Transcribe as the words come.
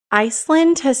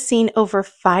Iceland has seen over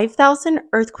 5,000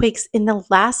 earthquakes in the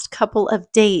last couple of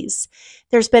days.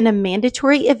 There's been a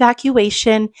mandatory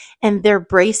evacuation and they're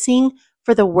bracing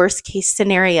for the worst case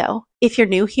scenario. If you're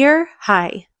new here,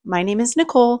 hi, my name is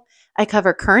Nicole. I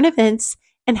cover current events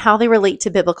and how they relate to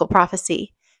biblical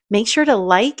prophecy. Make sure to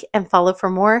like and follow for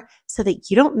more so that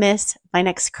you don't miss my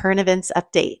next current events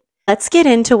update. Let's get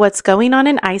into what's going on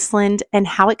in Iceland and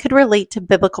how it could relate to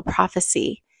biblical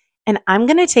prophecy. And I'm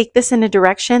going to take this in a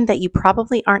direction that you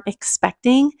probably aren't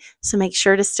expecting, so make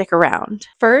sure to stick around.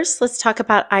 First, let's talk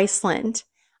about Iceland.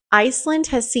 Iceland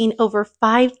has seen over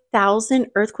 5,000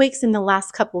 earthquakes in the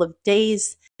last couple of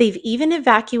days. They've even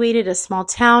evacuated a small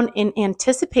town in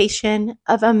anticipation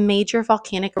of a major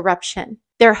volcanic eruption.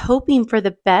 They're hoping for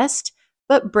the best,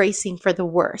 but bracing for the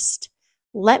worst.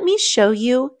 Let me show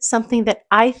you something that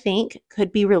I think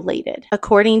could be related.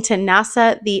 According to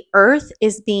NASA, the Earth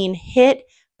is being hit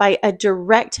by a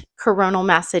direct coronal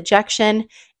mass ejection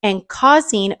and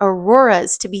causing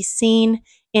auroras to be seen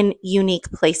in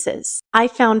unique places. I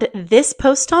found this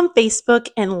post on Facebook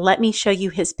and let me show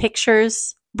you his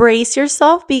pictures. Brace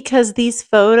yourself because these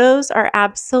photos are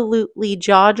absolutely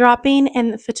jaw-dropping,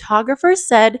 and the photographer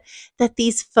said that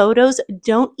these photos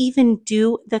don't even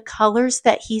do the colors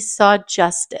that he saw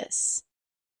justice.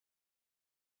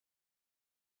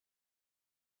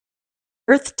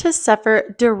 Earth to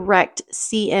suffer direct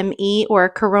CME or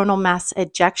coronal mass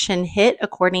ejection hit,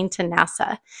 according to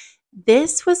NASA.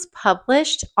 This was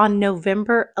published on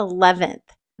November 11th.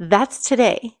 That's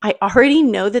today. I already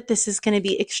know that this is going to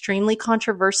be extremely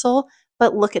controversial,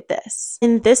 but look at this.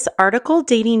 In this article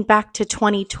dating back to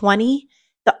 2020,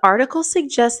 the article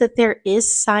suggests that there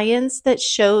is science that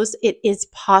shows it is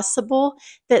possible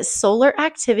that solar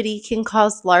activity can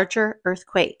cause larger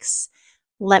earthquakes.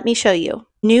 Let me show you.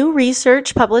 New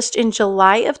research published in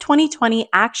July of 2020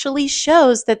 actually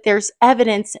shows that there's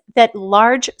evidence that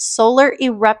large solar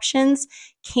eruptions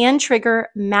can trigger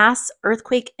mass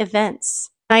earthquake events.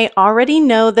 I already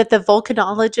know that the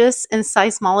volcanologists and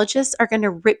seismologists are going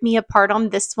to rip me apart on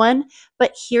this one,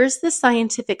 but here's the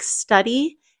scientific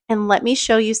study. And let me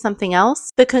show you something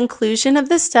else. The conclusion of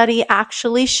the study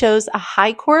actually shows a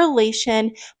high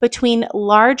correlation between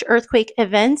large earthquake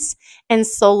events and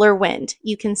solar wind.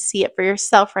 You can see it for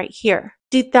yourself right here.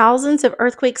 Do thousands of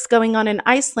earthquakes going on in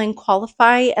Iceland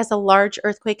qualify as a large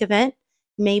earthquake event?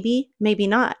 Maybe, maybe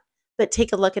not. But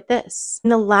take a look at this. In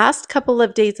the last couple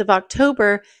of days of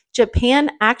October,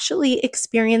 Japan actually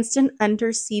experienced an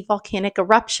undersea volcanic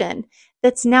eruption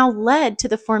that's now led to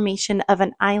the formation of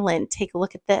an island. Take a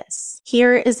look at this.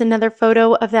 Here is another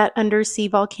photo of that undersea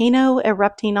volcano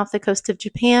erupting off the coast of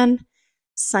Japan,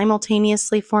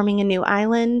 simultaneously forming a new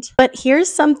island. But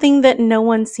here's something that no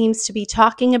one seems to be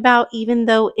talking about, even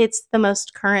though it's the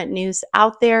most current news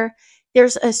out there.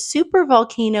 There's a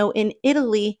supervolcano in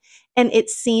Italy, and it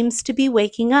seems to be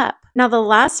waking up. Now, the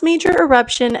last major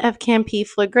eruption of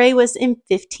Campi-Flagre was in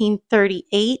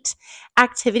 1538.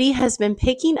 Activity has been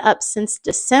picking up since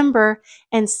December,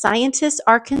 and scientists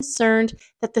are concerned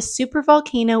that the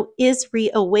supervolcano is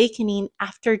reawakening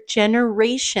after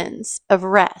generations of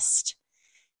rest.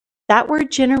 That word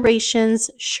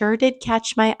generations sure did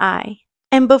catch my eye.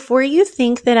 And before you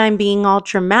think that I'm being all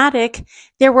dramatic,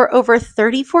 there were over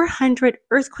 3,400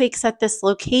 earthquakes at this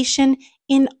location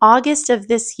in August of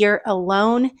this year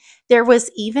alone. There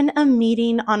was even a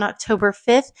meeting on October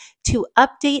 5th to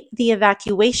update the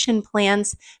evacuation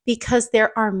plans because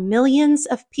there are millions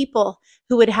of people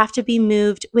who would have to be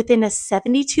moved within a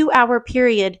 72-hour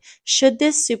period should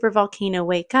this supervolcano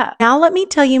wake up. Now let me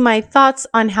tell you my thoughts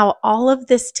on how all of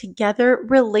this together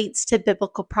relates to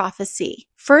biblical prophecy.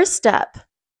 First up,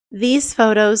 these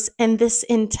photos and this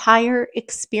entire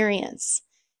experience.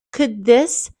 Could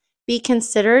this be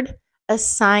considered a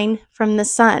sign from the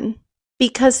sun?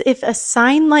 Because if a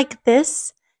sign like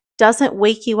this doesn't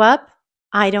wake you up,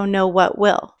 I don't know what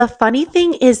will. The funny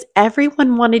thing is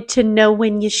everyone wanted to know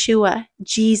when Yeshua,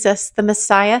 Jesus, the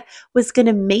Messiah, was going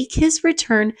to make his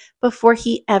return before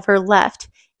he ever left.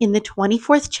 In the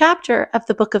 24th chapter of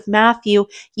the book of Matthew,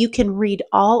 you can read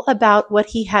all about what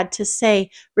he had to say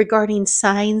regarding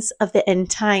signs of the end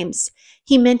times.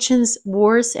 He mentions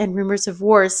wars and rumors of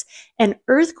wars and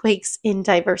earthquakes in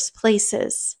diverse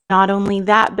places. Not only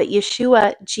that, but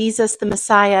Yeshua, Jesus the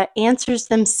Messiah, answers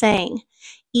them saying,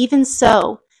 "Even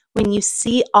so, when you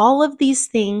see all of these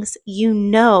things, you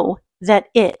know that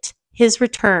his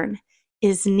return,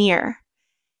 is near."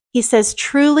 He says,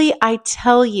 "Truly I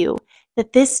tell you,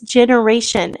 that this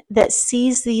generation that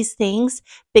sees these things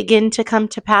begin to come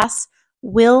to pass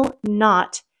will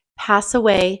not pass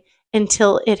away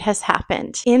until it has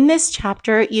happened. In this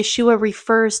chapter, Yeshua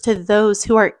refers to those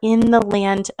who are in the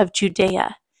land of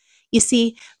Judea. You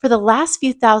see, for the last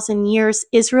few thousand years,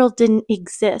 Israel didn't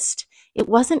exist. It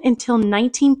wasn't until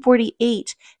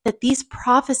 1948 that these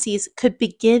prophecies could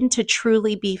begin to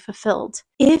truly be fulfilled.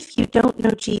 If you don't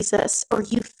know Jesus, or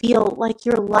you feel like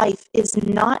your life is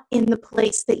not in the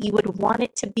place that you would want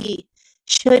it to be,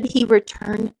 should he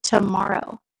return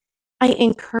tomorrow, I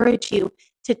encourage you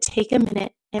to take a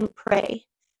minute and pray.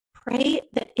 Pray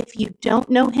that if you don't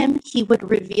know him, he would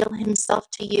reveal himself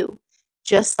to you,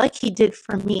 just like he did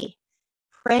for me.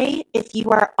 Pray if you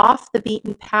are off the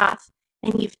beaten path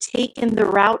and you've taken the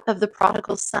route of the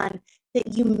prodigal son,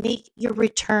 that you make your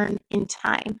return in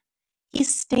time. He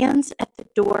stands at the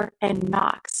door and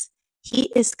knocks.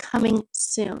 He is coming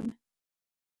soon.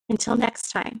 Until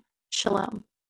next time, shalom.